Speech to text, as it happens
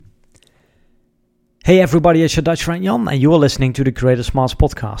Hey everybody, it's your Dutch friend Jan and you are listening to the Creator Smarts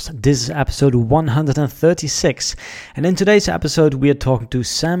podcast. This is episode 136 and in today's episode we are talking to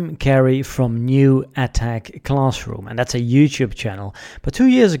Sam Carey from New EdTech Classroom, and that's a YouTube channel. But 2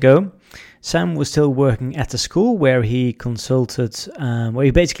 years ago, Sam was still working at the school where he consulted, where he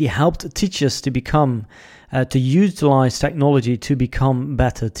basically helped teachers to become, to utilize technology to become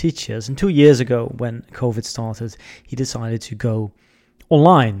better teachers. And 2 years ago when COVID started, he decided to go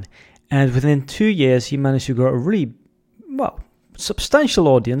online. And within 2 years, he managed to grow a really, substantial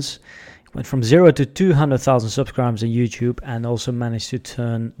audience. He went from 0 to 200,000 subscribers on YouTube and also managed to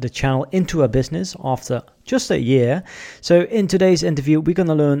turn the channel into a business after just a year. So in today's interview, we're going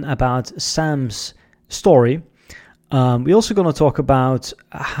to learn about Sam's story. We're also going to talk about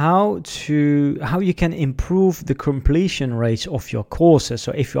how you can improve the completion rates of your courses.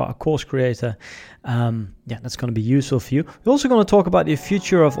 So if you're a course creator, that's going to be useful for you. We're also going to talk about the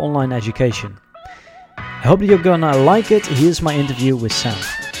future of online education. I hope that you're going to like it. Here's my interview with Sam.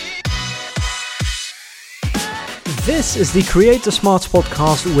 This is the Creator Smarts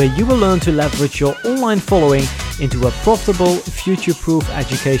podcast, where you will learn to leverage your online following into a profitable, future-proof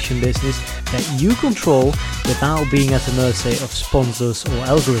education business that you control without being at the mercy of sponsors or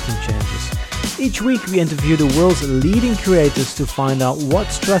algorithm changes. Each week we interview the world's leading creators to find out what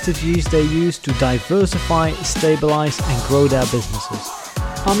strategies they use to diversify, stabilize and grow their businesses.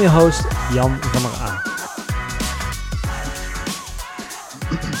 I'm your host, Jan van der Aa.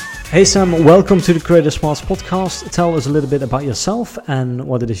 Hey Sam, welcome to the Creator Smarts podcast. Tell us a little bit about yourself and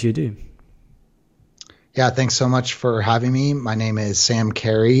what it is you do. Yeah, thanks so much for having me. My name is Sam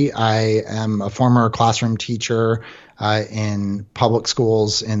Carey. I am a former classroom teacher in public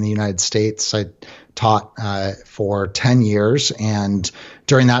schools in the United States. I taught for 10 years, and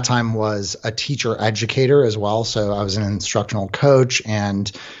during that time was a teacher educator as well. So I was an instructional coach and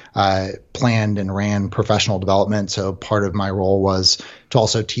planned and ran professional development. So part of my role was to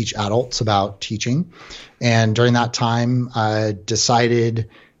also teach adults about teaching. And during that time, I decided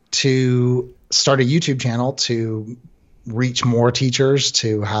to start a YouTube channel to reach more teachers,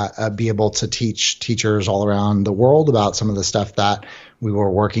 to be able to teach teachers all around the world about some of the stuff that we were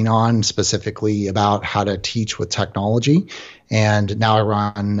working on, specifically about how to teach with technology. And now I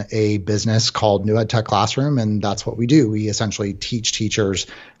run a business called New EdTech Classroom, and that's what we do. We essentially teach teachers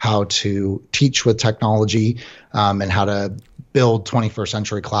how to teach with technology and how to build 21st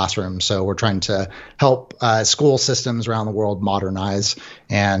century classrooms. So we're trying to help school systems around the world modernize,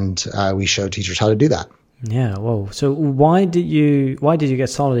 and we show teachers how to do that. Yeah, whoa. So why did you get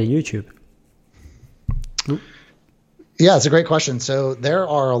started at YouTube? Yeah, it's a great question. So there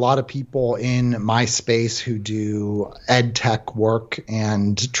are a lot of people in my space who do ed tech work,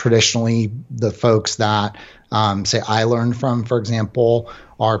 and traditionally the folks that say I learned from, for example,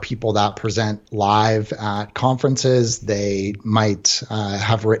 are people that present live at conferences. They might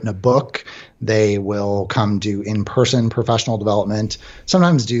have written a book. They will come do in-person professional development,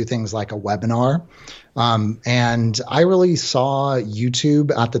 sometimes do things like a webinar. And I really saw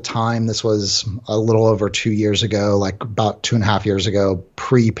YouTube at the time. This was a little over 2 years ago, like about 2.5 years ago,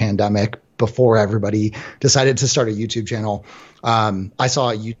 pre-pandemic, before everybody decided to start a YouTube channel. I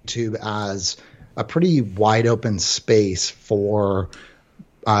saw YouTube as a pretty wide open space for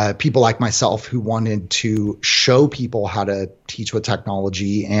people like myself who wanted to show people how to teach with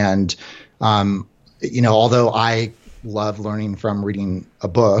technology. And, although I love learning from reading a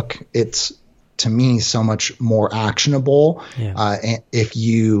book, it's, to me, so much more actionable if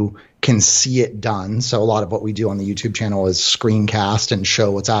you can see it done. So a lot of what we do on the YouTube channel is screencast and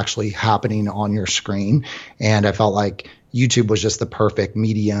show what's actually happening on your screen. And I felt like YouTube was just the perfect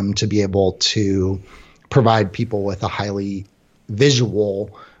medium to be able to provide people with a highly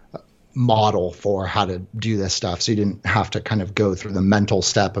visual model for how to do this stuff. So you didn't have to kind of go through the mental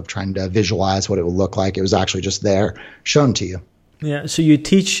step of trying to visualize what it would look like. It was actually just there, shown to you. Yeah, so you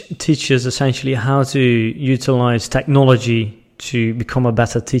teach teachers essentially how to utilize technology to become a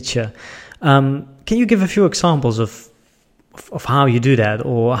better teacher. Can you give a few examples of how you do that,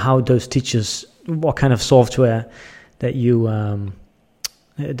 or how those teachers, what kind of software that you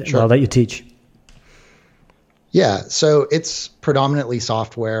that you teach? Yeah, so it's predominantly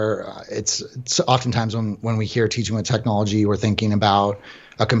software. It's oftentimes when we hear teaching with technology, we're thinking about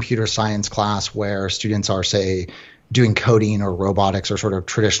a computer science class where students are, say, doing coding or robotics or sort of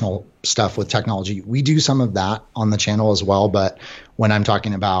traditional stuff with technology. We do some of that on the channel as well, but when I'm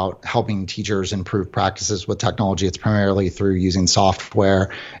talking about helping teachers improve practices with technology, it's primarily through using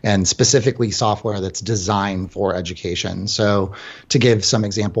software, and specifically software that's designed for education. So to give some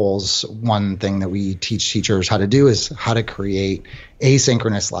examples, one thing that we teach teachers how to do is how to create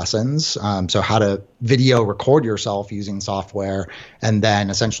asynchronous lessons. So how to video record yourself using software and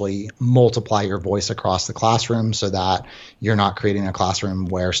then essentially multiply your voice across the classroom so that you're not creating a classroom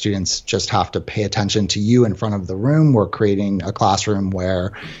where students just have to pay attention to you in front of the room. We're creating a classroom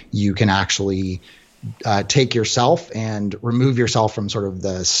where you can actually take yourself and remove yourself from sort of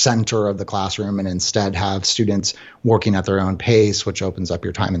the center of the classroom and instead have students working at their own pace, which opens up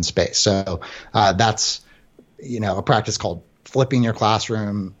your time and space. So that's, a practice called flipping your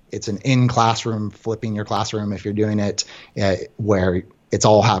classroom. It's an in-classroom flipping your classroom if you're doing it where it's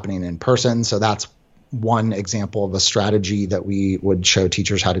all happening in person. So that's one example of a strategy that we would show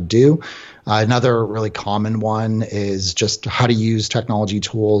teachers how to do. Another really common one is just how to use technology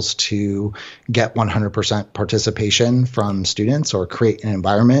tools to get 100% participation from students or create an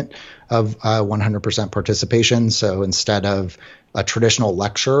environment of 100% participation. So instead of a traditional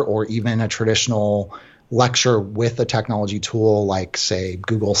lecture or even a traditional lecture with a technology tool like, say,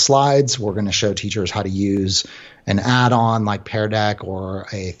 Google Slides, we're going to show teachers how to use an add-on like Pear Deck or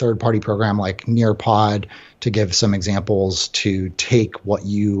a third-party program like Nearpod, to give some examples to take what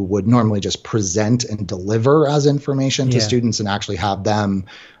you would normally just present and deliver as information to students and actually have them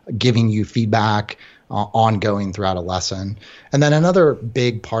giving you feedback ongoing throughout a lesson. And then another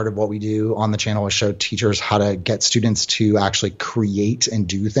big part of what we do on the channel is show teachers how to get students to actually create and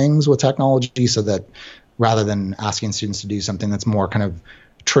do things with technology, so that rather than asking students to do something that's more kind of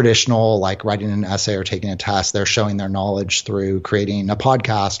traditional, like writing an essay or taking a test, they're showing their knowledge through creating a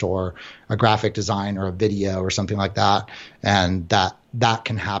podcast or a graphic design or a video or something like that. And that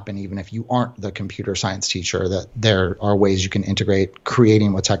can happen even if you aren't the computer science teacher, that there are ways you can integrate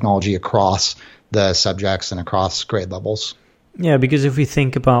creating with technology across the subjects and across grade levels. Yeah, because if we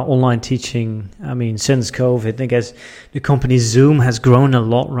think about online teaching, I mean, since COVID, I guess the company Zoom has grown a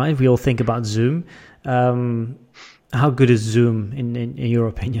lot, right? We all think about Zoom. How good is Zoom in your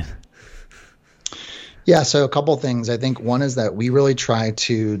opinion? Yeah, so a couple of things. I think one is that we really try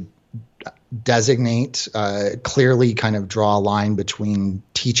to designate, clearly kind of draw a line between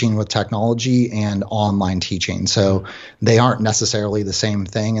teaching with technology and online teaching. So they aren't necessarily the same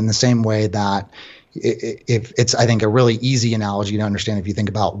thing, in the same way that if it's, I think, a really easy analogy to understand if you think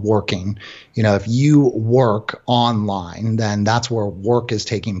about working. If you work online, then that's where work is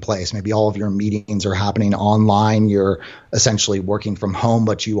taking place. Maybe all of your meetings are happening online. You're essentially working from home,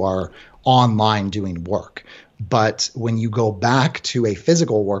 but you are online doing work. But when you go back to a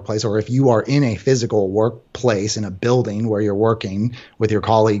physical workplace, or if you are in a physical workplace in a building where you're working with your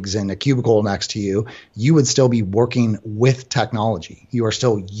colleagues in a cubicle next to you, you would still be working with technology. You are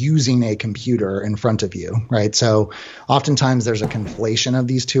still using a computer in front of you, right? So oftentimes there's a conflation of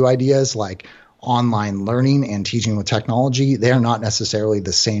these two ideas, like online learning and teaching with technology. They are not necessarily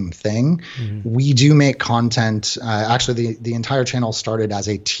the same thing. Mm-hmm. We do make content. Actually, the entire channel started as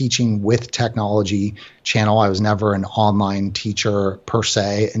a teaching with technology channel. I was never an online teacher per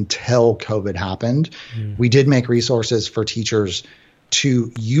se until COVID happened. Mm-hmm. We did make resources for teachers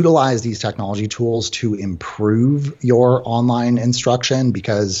to utilize these technology tools to improve your online instruction,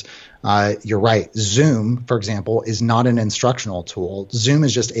 because you're right. Zoom, for example, is not an instructional tool. Zoom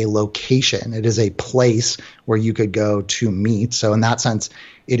is just a location. It is a place where you could go to meet. So in that sense,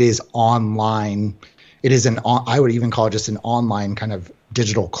 it is online. It is I would even call it just an online kind of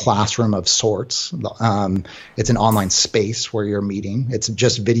digital classroom of sorts. It's an online space where you're meeting. It's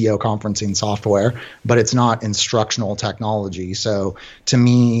just video conferencing software, but it's not instructional technology. So to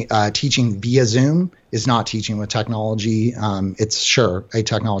me, teaching via Zoom is not teaching with technology. It's sure a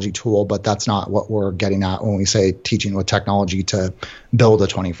technology tool, but that's not what we're getting at when we say teaching with technology to build a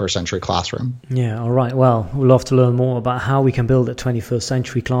 21st century classroom. Yeah, all right. Well, we'd love to learn more about how we can build a 21st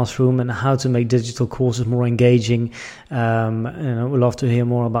century classroom and how to make digital courses more engaging. We'd love to hear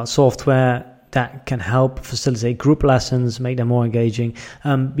more about software that can help facilitate group lessons, make them more engaging.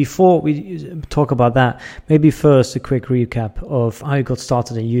 Before we talk about that, maybe first a quick recap of how you got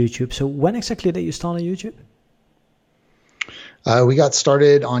started on YouTube. So when exactly did you start on YouTube? We got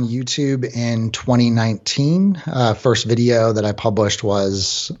started on YouTube in 2019. First video that I published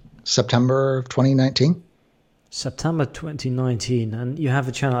was September of 2019. September 2019. And you have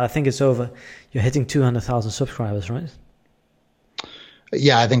a channel, I think you're hitting 200,000 subscribers, right?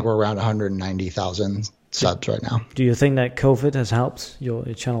 Yeah, I think we're around 190,000 subs right now. Do you think that COVID has helped your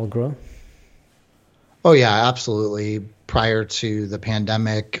channel grow? Oh, yeah, absolutely. prior to the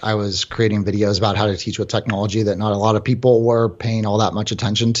pandemic, I was creating videos about how to teach with technology that not a lot of people were paying all that much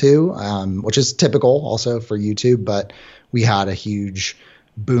attention to, which is typical also for YouTube. But we had a huge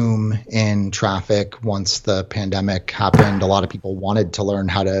boom in traffic once the pandemic happened. A lot of people wanted to learn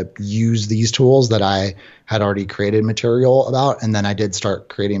how to use these tools that I had already created material about. And then I did start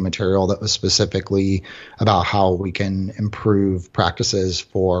creating material that was specifically about how we can improve practices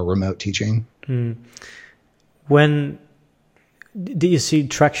for remote teaching. When did you see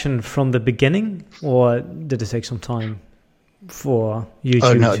traction from the beginning, or did it take some time for YouTube?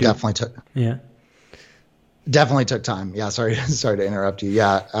 Oh, no, it definitely took. Yeah. Definitely took time. Yeah, sorry to interrupt you.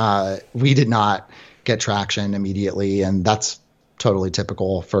 Yeah, we did not get traction immediately, and that's totally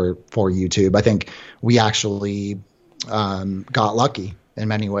typical for YouTube. I think we actually got lucky in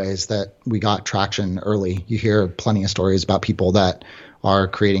many ways that we got traction early. You hear plenty of stories about people that are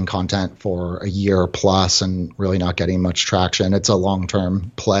creating content for a year plus and really not getting much traction. It's a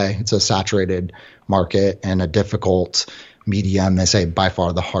long-term play. It's a saturated market and a difficult medium. They say by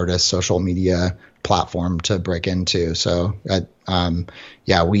far the hardest social media platform to break into. So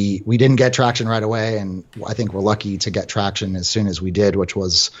we didn't get traction right away, and I think we're lucky to get traction as soon as we did, which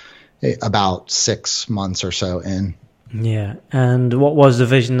was about 6 months or so in. Yeah. And what was the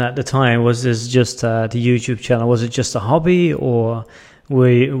vision at the time? Was this just the YouTube channel? Was it just a hobby, or were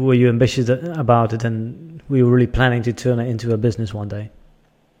you ambitious about it and were you really planning to turn it into a business one day?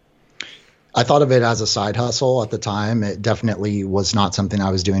 I thought of it as a side hustle at the time. It definitely was not something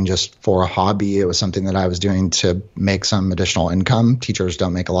I was doing just for a hobby. It was something that I was doing to make some additional income. Teachers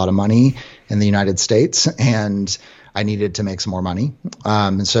don't make a lot of money in the United States, and I needed to make some more money.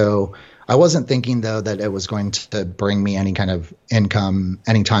 And so I wasn't thinking, though, that it was going to bring me any kind of income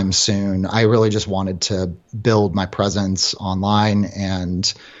anytime soon. I really just wanted to build my presence online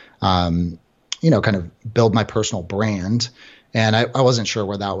and, kind of build my personal brand. And I wasn't sure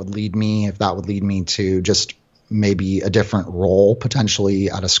where that would lead me, if that would lead me to just maybe a different role, potentially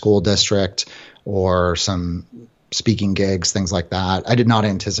at a school district or some speaking gigs, things like that. I did not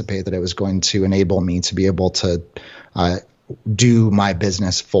anticipate that it was going to enable me to be able to do my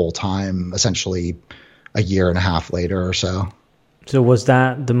business full time, essentially a year and a half later or so. So was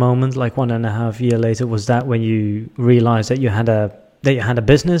that the moment, like 1.5 years later, was that when you realized that you had a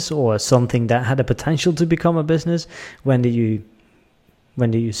business or something that had a potential to become a business? When did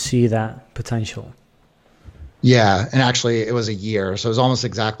you see that potential? Yeah, and actually it was a year. So it was almost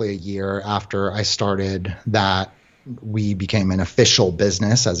exactly a year after I started that we became an official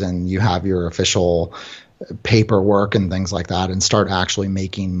business, as in you have your official paperwork and things like that, and start actually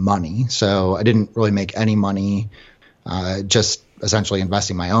making money. So I didn't really make any money, just essentially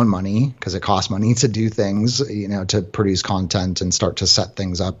investing my own money because it costs money to do things, to produce content and start to set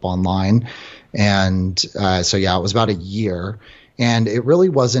things up online. And it was about a year. And it really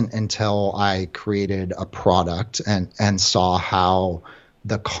wasn't until I created a product and saw how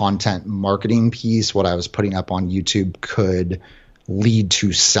the content marketing piece, what I was putting up on YouTube, could lead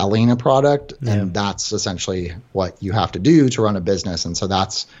to selling a product. Yeah. And that's essentially what you have to do to run a business. And so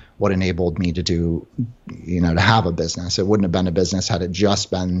that's what enabled me to do, to have a business. It wouldn't have been a business had it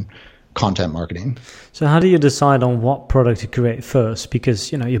just been content marketing. So how do you decide on what product to create first?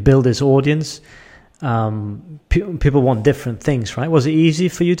 Because, you build this audience, people want different things, right? Was it easy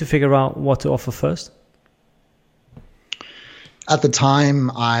for you to figure out what to offer first? At the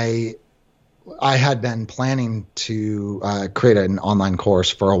time, I had been planning to create an online course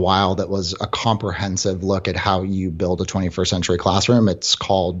for a while that was a comprehensive look at how you build a 21st century classroom. It's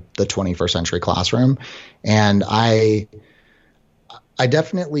called the 21st Century Classroom. And I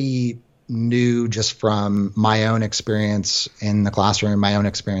definitely knew just from my own experience in the classroom, my own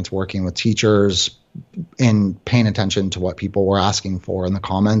experience working with teachers, and paying attention to what people were asking for in the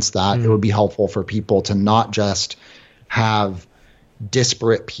comments, that it would be helpful for people to not just have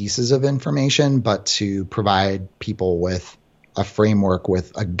disparate pieces of information, but to provide people with a framework,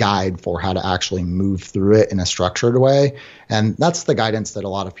 with a guide for how to actually move through it in a structured way. And that's the guidance that a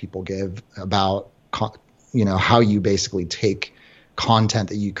lot of people give about, how you basically take content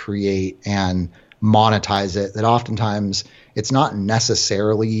that you create and monetize it. That oftentimes it's not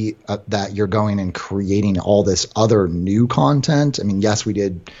necessarily that you're going and creating all this other new content. I mean, yes, we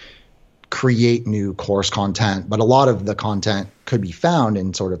did create new course content, but a lot of the content could be found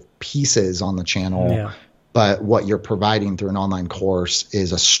in sort of pieces on the channel. Yeah. But what you're providing through an online course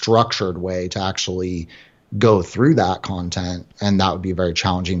is a structured way to actually go through that content. And that would be very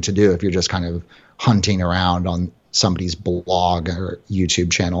challenging to do if you're just kind of hunting around on somebody's blog or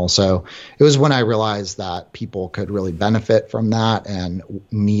YouTube channel. So it was when I realized that people could really benefit from that and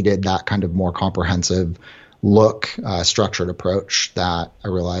needed that kind of more comprehensive look, structured approach that I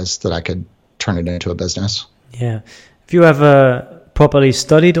realized that I could turn it into a business. Yeah. Have you ever properly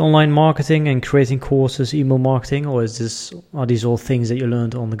studied online marketing and creating courses, email marketing, or are these all things that you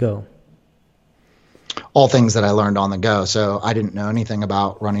learned on the go? All things that I learned on the go. So I didn't know anything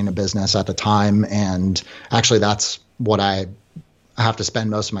about running a business at the time. And actually, that's what I have to spend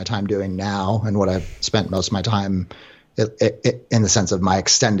most of my time doing now, and what I've spent most of my time in the sense of my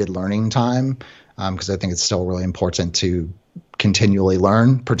extended learning time, because I think it's still really important to continually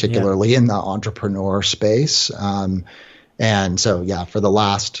learn, particularly in the entrepreneur space. And so, yeah, for the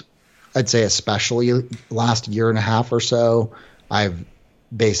last, I'd say especially last year and a half or so, I've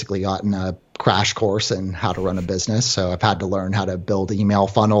basically gotten a crash course in how to run a business. So I've had to learn how to build email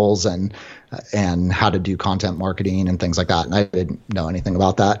funnels and how to do content marketing and things like that. And I didn't know anything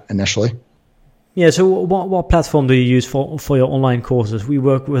about that initially. Yeah. So what platform do you use for your online courses? We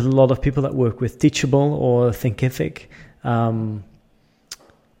work with a lot of people that work with Teachable or Thinkific.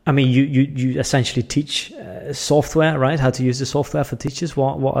 I mean, you essentially teach software, right? How to use the software for teachers.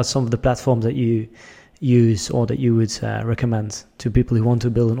 What are some of the platforms that you use or that you would recommend to people who want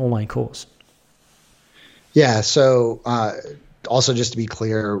to build an online course? Yeah. So also, just to be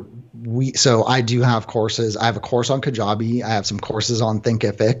clear, I do have courses. I have a course on Kajabi. I have some courses on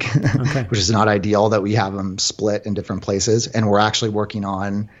Thinkific, okay. Which is not ideal that we have them split in different places. And we're actually working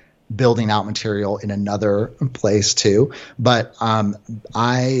on building out material in another place too. But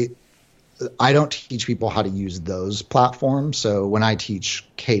I don't teach people how to use those platforms. So when I teach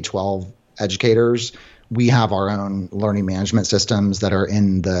K-12 educators, we have our own learning management systems that are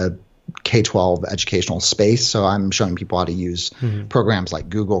in the K-12 educational space. So I'm showing people how to use programs like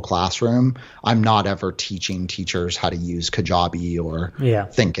Google Classroom. I'm not ever teaching teachers how to use Kajabi or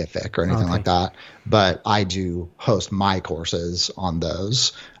Thinkific or anything like that. But I do host my courses on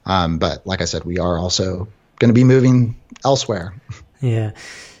those. But like I said, we are also going to be moving elsewhere. Yeah.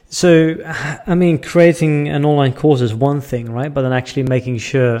 So, I mean, creating an online course is one thing, right? But then actually making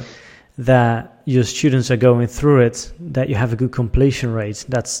sure that your students are going through it, that you have a good completion rate,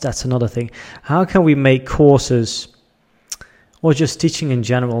 that's another thing. How can we make courses or just teaching in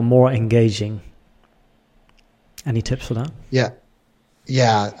general more engaging? Any tips for that? Yeah.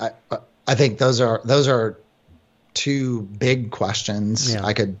 I think those are two big questions.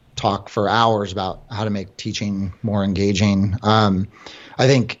 I could talk for hours about how to make teaching more engaging. I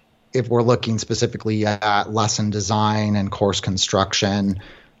think if we're looking specifically at lesson design and course construction,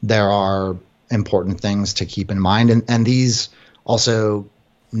 there are important things to keep in mind. And these also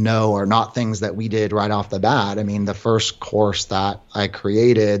are not things that we did right off the bat. I mean, the first course that I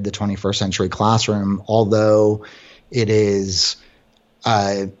created, the 21st Century Classroom, although it is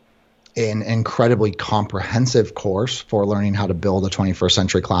an incredibly comprehensive course for learning how to build a 21st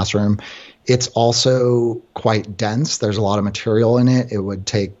century classroom, it's also quite dense. There's a lot of material in it. It would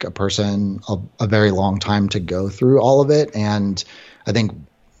take a person a very long time to go through all of it. And I think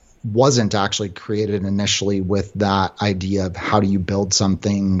wasn't actually created initially with that idea of how do you build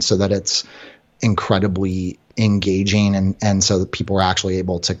something so that it's incredibly engaging and so that people are actually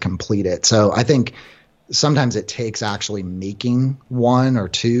able to complete it. So I think sometimes it takes actually making one or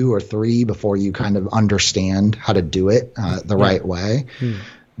two or three before you kind of understand how to do it the right way.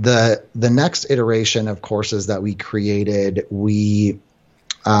 The next iteration of courses that we created, we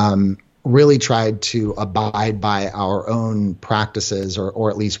really tried to abide by our own practices or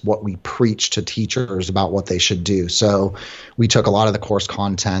at least what we preach to teachers about what they should do. So we took a lot of the course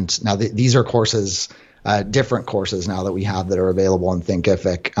content. Now, these are courses, different courses now that we have that are available on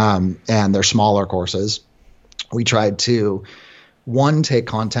Thinkific, and they're smaller courses. We tried to, take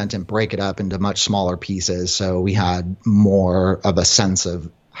content and break it up into much smaller pieces. So we had more of a sense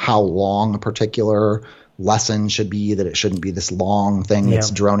of how long a particular lesson should be, that it shouldn't be this long thing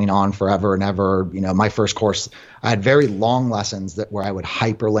that's droning on forever and ever. You know, my first course, I had very long lessons where I would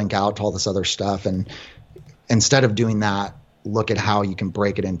hyperlink out to all this other stuff. And instead of doing that, look at how you can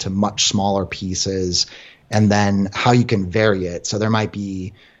break it into much smaller pieces and then how you can vary it. So there might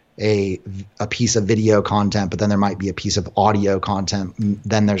be a piece of video content, but then there might be a piece of audio content.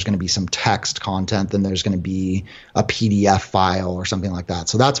 Then there's going to be some text content. Then there's going to be a PDF file or something like that.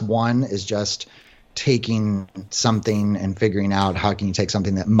 So that's one, is just taking something and figuring out how can you take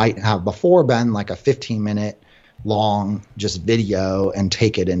something that might have before been like a 15-minute long just video and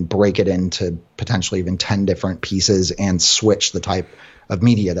take it and break it into potentially even 10 different pieces and switch the type of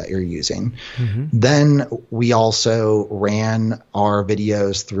media that you're using. Then we also ran our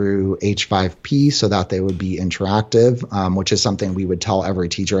videos through H5P so that they would be interactive, which is something we would tell every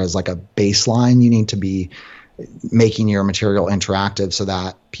teacher as like a baseline. You need to be making your material interactive so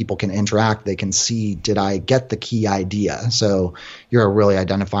that people can interact. They can see, did I get the key idea? So you're really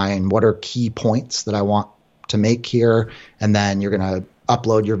identifying what are key points that I want to make here. And then you're going to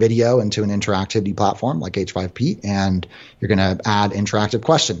upload your video into an interactivity platform like H5P, and you're going to add interactive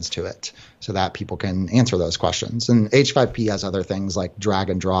questions to it so that people can answer those questions. And H5P has other things like drag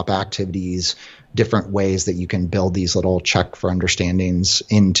and drop activities, different ways that you can build these little check for understandings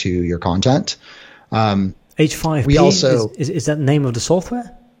into your content. H5P, we also, is that the name of the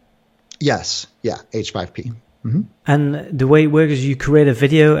software? Yes. Yeah. H5P. Mm-hmm. And the way it works is you create a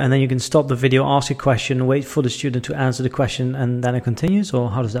video and then you can stop the video, ask a question, wait for the student to answer the question, and then it continues? Or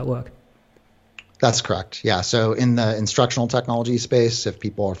how does that work? That's correct. Yeah. So in the instructional technology space, if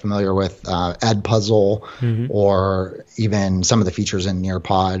people are familiar with Edpuzzle or even some of the features in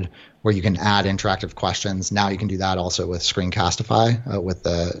Nearpod where you can add interactive questions, now you can do that also with Screencastify with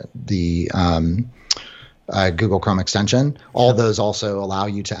the Google Chrome extension. All those also allow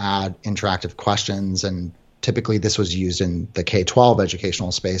you to add interactive questions, and typically this was used in the K-12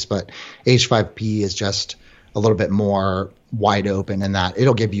 educational space, but H5P is just a little bit more wide open in that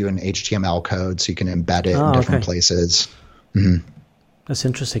it'll give you an HTML code so you can embed it in different places. Mm-hmm. That's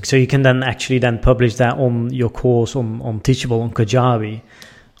interesting. So you can then actually publish that on your course on Teachable, on Kajabi,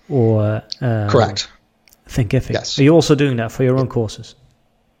 or correct. Thinkific. Yes. Are you also doing that for your own courses?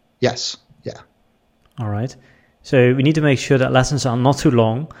 Yes. Yeah. All right. So we need to make sure that lessons are not too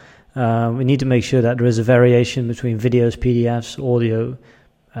long. We need to make sure that there is a variation between videos, PDFs, audio,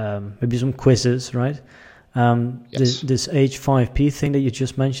 maybe some quizzes, right? Yes. This H5P thing that you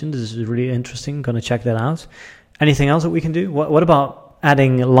just mentioned is really interesting. Going to check that out. Anything else that we can do? What about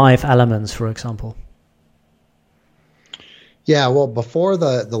adding live elements, for example? Yeah, well, before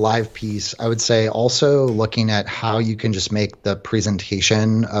the live piece, I would say also looking at how you can just make the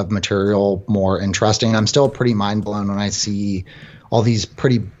presentation of material more interesting. I'm still pretty mind blown when I see all these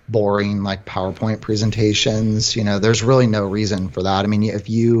pretty boring like PowerPoint presentations. You know, there's really no reason for that. I mean, if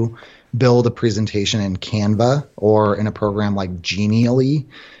you build a presentation in Canva or in a program like Genially,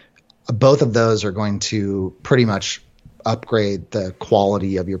 both of those are going to pretty much upgrade the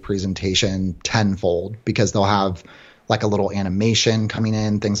quality of your presentation tenfold because they'll have like a little animation coming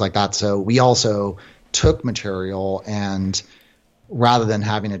in, things like that. So we also took material, and rather than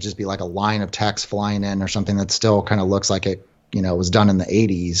having it just be like a line of text flying in or something that still kind of looks like it, you know, was done in the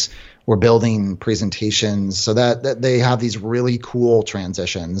 80s, we're building presentations so that they have these really cool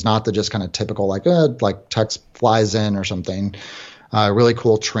transitions, not the just kind of typical like text flies in or something. Really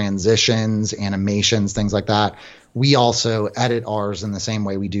cool transitions, animations, things like that. We also edit ours in the same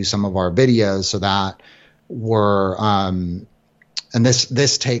way we do some of our videos so that we're and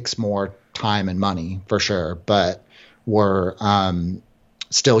this takes more time and money for sure, but we're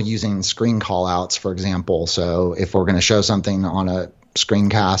still using screen callouts, for example. So if we're going to show something on a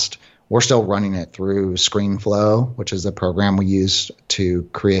screencast, we're still running it through ScreenFlow, which is the program we use to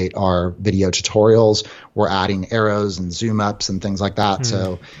create our video tutorials. We're adding arrows and zoom ups and things like that.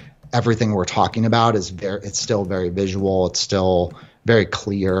 So everything we're talking about it's still very visual. It's still very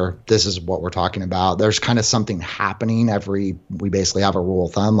clear. This is what we're talking about. There's kind of something happening we basically have a rule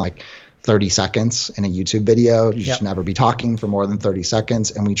of thumb, like 30 seconds in a YouTube video. You should never be talking for more than 30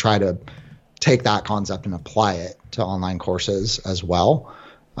 seconds. And we try to take that concept and apply it to online courses as well.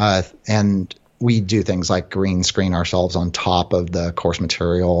 And we do things like green screen ourselves on top of the course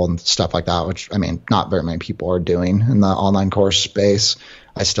material and stuff like that, which, I mean, not very many people are doing in the online course space.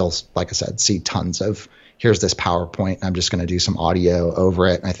 I still, like I said, see tons of, here's this PowerPoint, I'm just going to do some audio over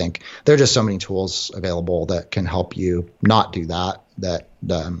it. And I think there are just so many tools available that can help you not do that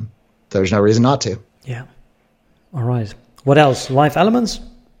there's no reason not to. Yeah. All right. What else? Live elements?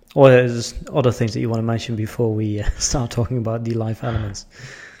 Or is there other things that you want to mention before we start talking about the live elements?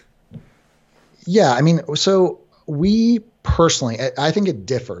 Yeah, I mean, so we personally, I think it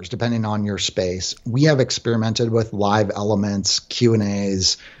differs depending on your space. We have experimented with live elements,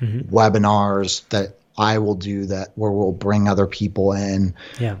 Q&As, webinars that I will do that where we'll bring other people in.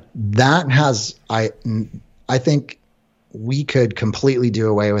 Yeah. That has, I think we could completely do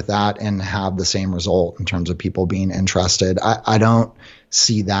away with that and have the same result in terms of people being interested. I don't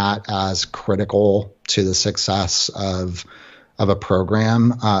see that as critical to the success of a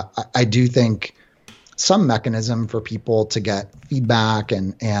program. I do think some mechanism for people to get feedback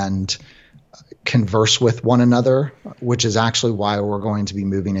and converse with one another, which is actually why we're going to be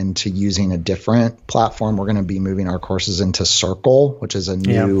moving into using a different platform. We're going to be moving our courses into Circle, which is a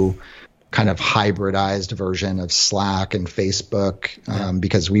new kind of hybridized version of Slack and Facebook,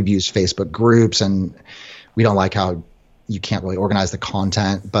 because we've used Facebook groups and we don't like how you can't really organize the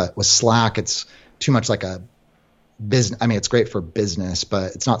content. But with Slack, it's too much like a business. I mean, it's great for business,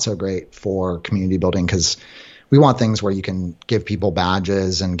 but it's not so great for community building, because we want things where you can give people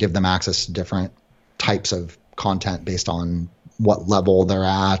badges and give them access to different types of content based on what level they're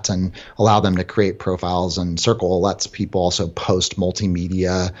at, and allow them to create profiles. And Circle lets people also post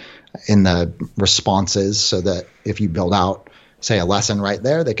multimedia in the responses, so that if you build out, say, a lesson right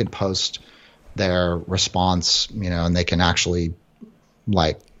there, they could post their response, and they can actually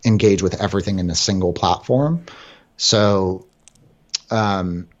like engage with everything in a single platform. So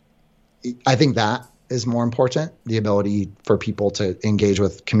I think that is more important, the ability for people to engage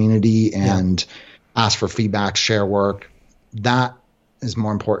with community and ask for feedback, share work. That is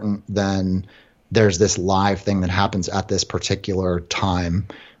more important than there's this live thing that happens at this particular time.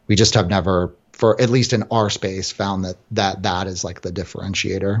 We just have never, for at least in our space, found that is like the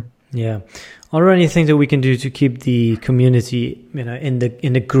differentiator. Yeah. Are there anything that we can do to keep the community, in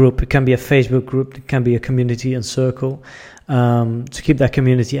the group? It can be a Facebook group, it can be a community in Circle, to keep that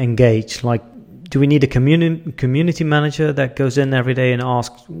community engaged. Like, do we need a community manager that goes in every day and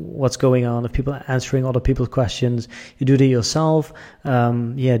asks what's going on? If people are answering other people's questions, you do that yourself.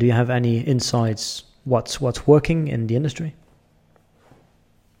 Do you have any insights? What's working in the industry?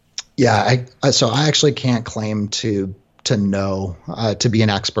 Yeah, so I actually can't claim to know, to be an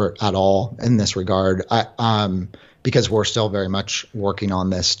expert at all in this regard. Because we're still very much working on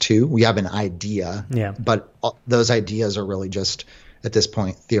this too. We have an idea, but those ideas are really just at this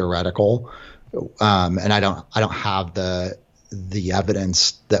point theoretical. And I don't have the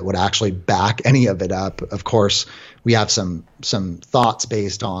evidence that would actually back any of it up. Of course, we have some thoughts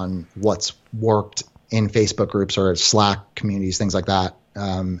based on what's worked in Facebook groups or Slack communities, things like that,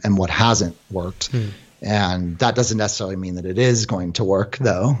 and what hasn't worked. And that doesn't necessarily mean that it is going to work,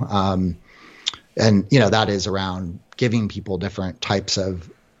 though. And that is around giving people different types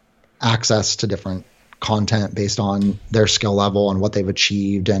of access to different content based on their skill level and what they've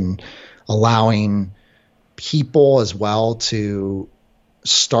achieved, and allowing people as well to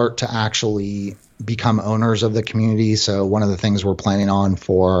start to actually become owners of the community. So one of the things we're planning on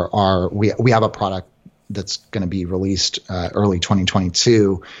for we have a product that's going to be released early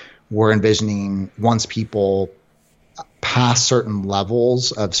 2022. We're envisioning, once people pass certain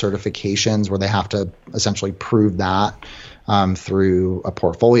levels of certifications where they have to essentially prove that through a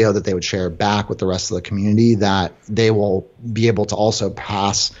portfolio that they would share back with the rest of the community, that they will be able to also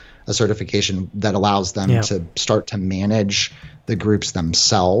pass a certification that allows them to start to manage the groups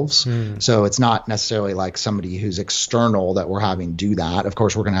themselves. So it's not necessarily like somebody who's external that we're having do that. Of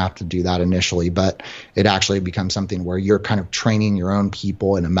course, we're going to have to do that initially, but it actually becomes something where you're kind of training your own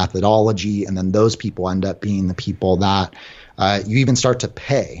people in a methodology, and then those people end up being the people that you even start to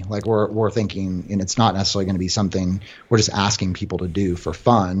pay. Like we're thinking, and it's not necessarily going to be something we're just asking people to do for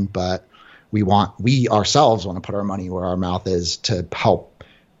fun, but we ourselves want to put our money where our mouth is to help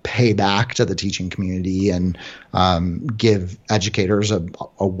pay back to the teaching community and give educators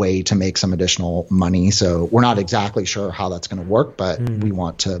a way to make some additional money. So we're not exactly sure how that's going to work, but we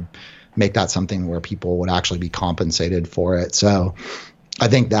want to make that something where people would actually be compensated for it. So I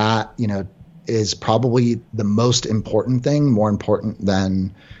think that, is probably the most important thing, more important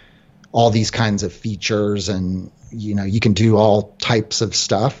than all these kinds of features. And, you can do all types of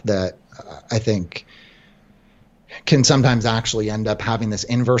stuff that I think can sometimes actually end up having this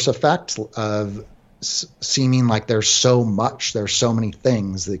inverse effect of seeming like there's so many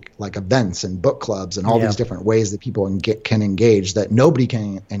things like events and book clubs and all these different ways that people can engage, that nobody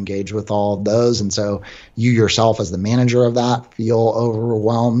can engage with all of those. And so you yourself as the manager of that feel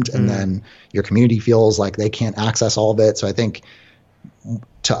overwhelmed, and then your community feels like they can't access all of it. So I think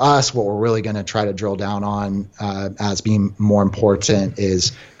to us, what we're really going to try to drill down on as being more important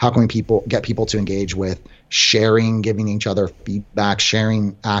is how can we get people to engage with sharing, giving each other feedback,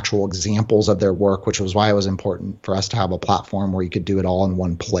 sharing actual examples of their work, which was why it was important for us to have a platform where you could do it all in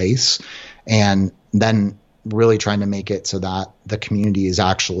one place. And then really trying to make it so that the community is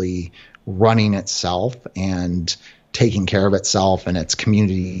actually running itself and taking care of itself, and it's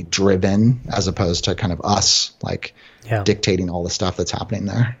community driven, as opposed to kind of us dictating all the stuff that's happening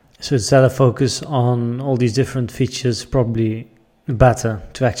there. So instead of focus on all these different features, probably better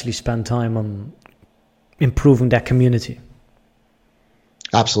to actually spend time on improving that community.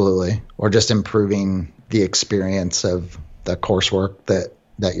 Absolutely. Or just improving the experience of the coursework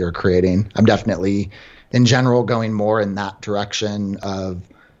that you're creating. I'm definitely, in general, going more in that direction of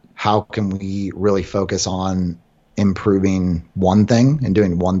how can we really focus on improving one thing and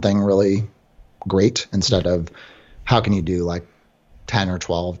doing one thing really great, instead of how can you do like 10 or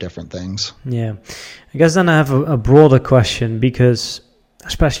 12 different things. Yeah. I guess then I have a broader question, because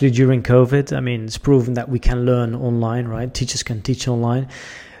especially during COVID. I mean, it's proven that we can learn online, right? Teachers can teach online.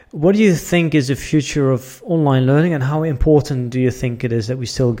 What do you think is the future of online learning, and how important do you think it is that we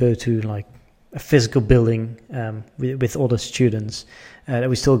still go to like a physical building with other students, that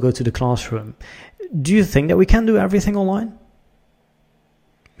we still go to the classroom? Do you think that we can do everything online?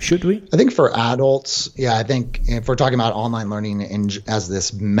 Should we? I think for adults, I think if we're talking about online learning as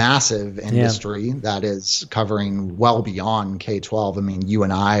this massive industry that is covering well beyond K-12, I mean, you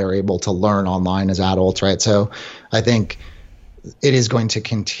and I are able to learn online as adults, right? So I think it is going to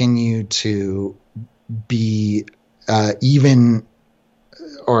continue to be I'll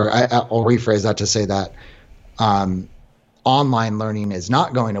rephrase that to say that online learning is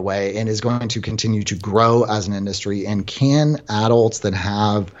not going away and is going to continue to grow as an industry. And can adults that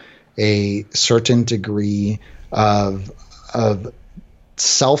have a certain degree of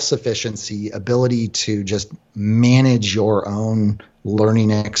self-sufficiency, ability to just manage your own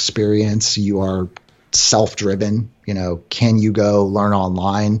learning experience, you are self-driven, can you go learn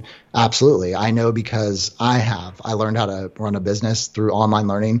online? Absolutely. I know because I learned how to run a business through online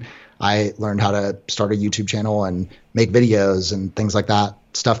learning. I learned how to start a YouTube channel and make videos and things like that,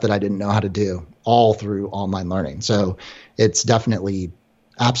 stuff that I didn't know how to do, all through online learning. So it's definitely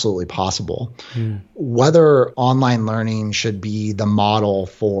absolutely possible. Whether online learning should be the model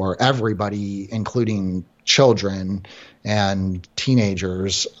for everybody, including children and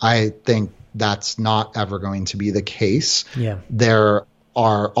teenagers, I think that's not ever going to be the case. There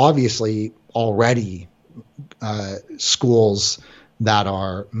are obviously already schools that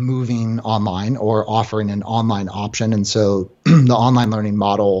are moving online or offering an online option. And so the online learning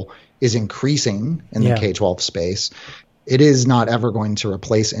model is increasing in the K-12 space. It is not ever going to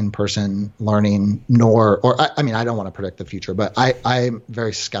replace in-person learning, I don't want to predict the future, but I'm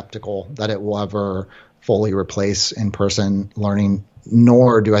very skeptical that it will ever fully replace in-person learning,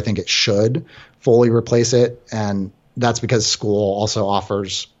 nor do I think it should fully replace it. And that's because school also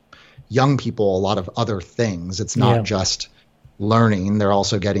offers young people a lot of other things. It's not just learning. They're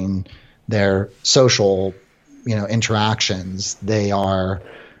also getting their social, interactions. They are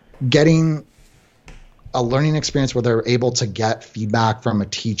getting a learning experience where they're able to get feedback from a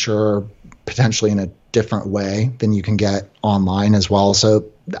teacher potentially in a different way than you can get online as well.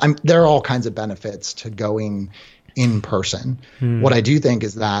 So there are all kinds of benefits to going in person. What I do think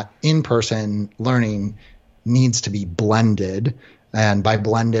is that in-person learning needs to be blended. And by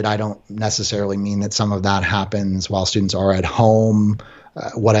blended, I don't necessarily mean that some of that happens while students are at home.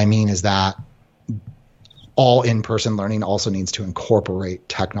 What I mean is that all in-person learning also needs to incorporate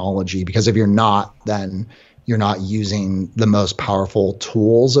technology, because if you're not, then you're not using the most powerful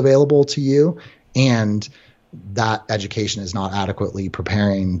tools available to you. And that education is not adequately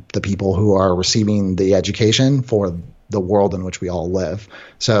preparing the people who are receiving the education for the world in which we all live.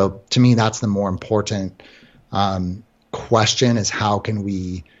 So to me, that's the more important question, is how can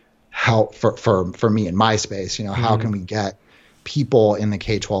we help for me in my space, how can we get people in the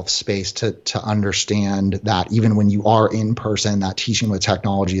K-12 space to understand that even when you are in person, that teaching with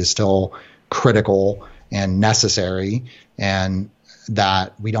technology is still critical and necessary, and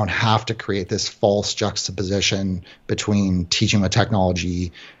that we don't have to create this false juxtaposition between teaching with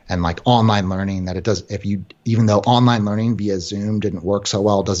technology and like online learning, that it does, even though online learning via Zoom didn't work so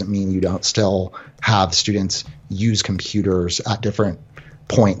well, doesn't mean you don't still have students use computers at different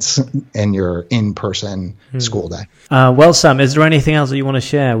points in your in-person school day. Well, Sam, is there anything else that you want to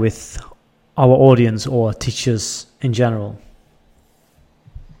share with our audience or teachers in general?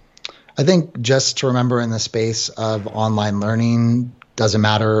 I think just to remember, in the space of online learning, doesn't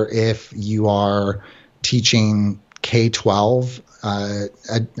matter if you are teaching K-12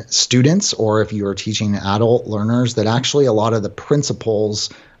 students or if you are teaching adult learners, that actually a lot of the principles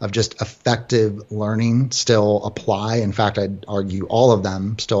of just effective learning still apply. In fact, I'd argue all of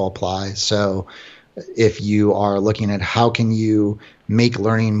them still apply. So if you are looking at how can you make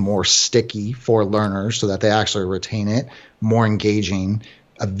learning more sticky for learners so that they actually retain it, more engaging,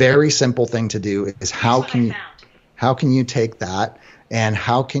 a very simple thing to do is how can you take that and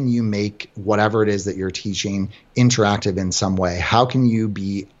how can you make whatever it is that you're teaching interactive in some way? How can you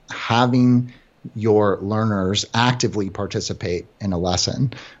be having your learners actively participate in a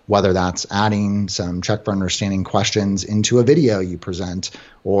lesson, whether that's adding some check for understanding questions into a video you present,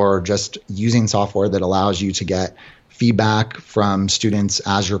 or just using software that allows you to get feedback from students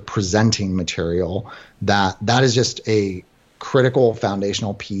as you're presenting material. That is just a critical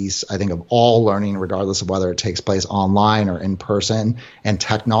foundational piece, I think, of all learning, regardless of whether it takes place online or in person, and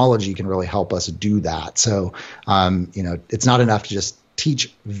technology can really help us do that. So, it's not enough to just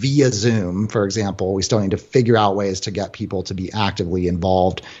teach via Zoom, for example, we still need to figure out ways to get people to be actively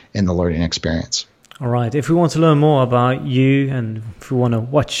involved in the learning experience. All right. If we want to learn more about you and if we want to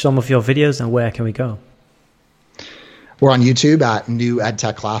watch some of your videos, then where can we go? We're on YouTube at New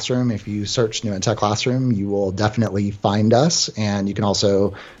EdTech Classroom. If you search New EdTech Classroom, you will definitely find us. And you can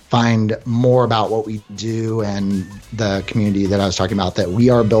also find more about what we do and the community that I was talking about that we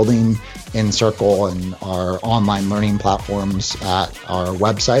are building in Circle and our online learning platforms at our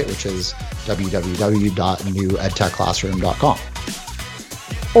website, which is www.newedtechclassroom.com.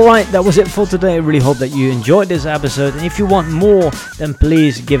 All right, that was it for today. I really hope that you enjoyed this episode. And if you want more, then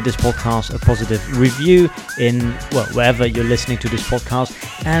please give this podcast a positive review in, wherever you're listening to this podcast.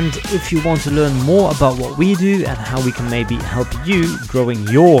 And if you want to learn more about what we do and how we can maybe help you growing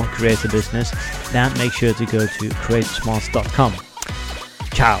your creator business, then make sure to go to createsmart.com.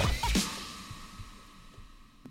 Ciao.